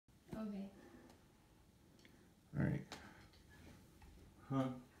Alright. Huh?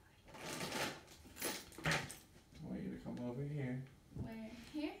 I want you to come over here. Where?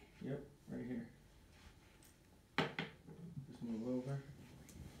 Here? Yep, right here. Just move over.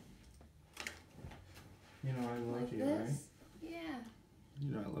 You know I love Like you, this? right? Yeah.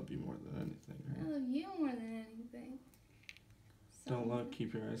 You know I love you more than anything, I right? love you more than anything. Don't look,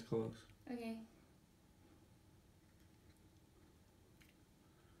 keep your eyes closed. Okay.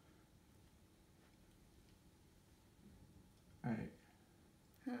 Alright.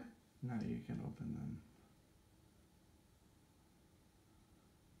 Huh. Now you can open them.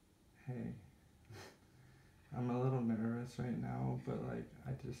 Hey. I'm a little nervous right now, but like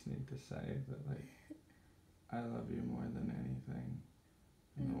I just need to say that like I love you more than anything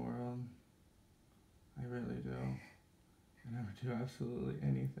in the world. I really do. And I would do absolutely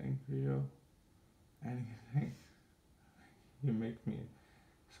anything for you. Anything. You make me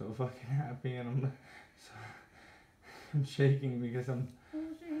so fucking happy, and I'm shaking because I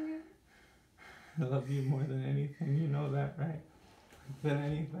love you more than anything. You know that, right? Than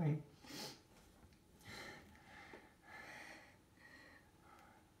anything.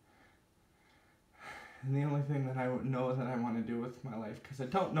 And the only thing that I would know that I want to do with my life, because I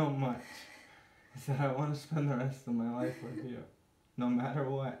don't know much, is that I want to spend the rest of my life with you. No matter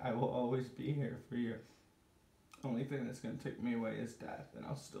what, I will always be here for you. Only thing that's going to take me away is death, and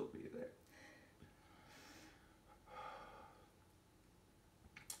I'll still be there.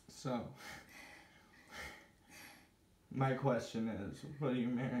 So, my question is, will you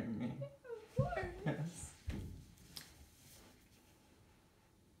marry me? Of course. Yes.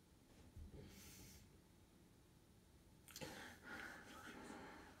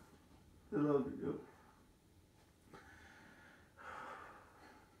 I love you.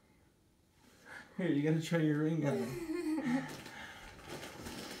 Here, you gotta try your ring on.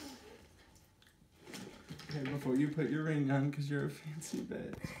 Okay, before you put your ring on, because you're a fancy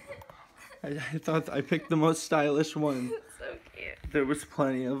bitch. I thought I picked the most stylish one. So cute. There was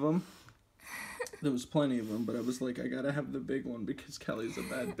plenty of them. But I was like, I gotta have the big one because Kelly's a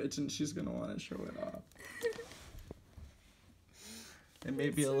bad bitch and she's gonna want to show it off. It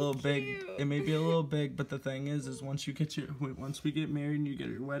may be a little big. It may be a little big, but the thing is once we get married and you get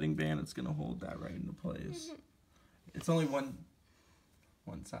your wedding band, it's gonna hold that right into place. It's only one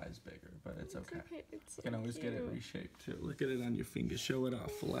size bigger, but it's okay. It's You can always get it reshaped too. Look at it on your finger. Show it off.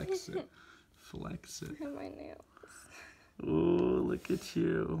 Flex it. Flex it. My nails. Ooh, look at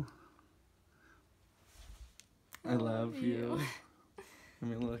you. I love you. Give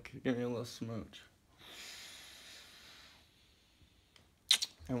me a look. Give me a little smooch.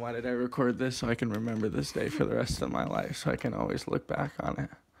 And why did I record this? So I can remember this day for the rest of my life. So I can always look back on it.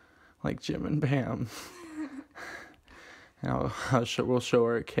 Like Jim and Pam. And we'll show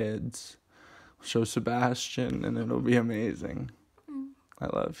our kids. We'll show Sebastian, and it'll be amazing. I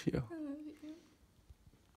love you.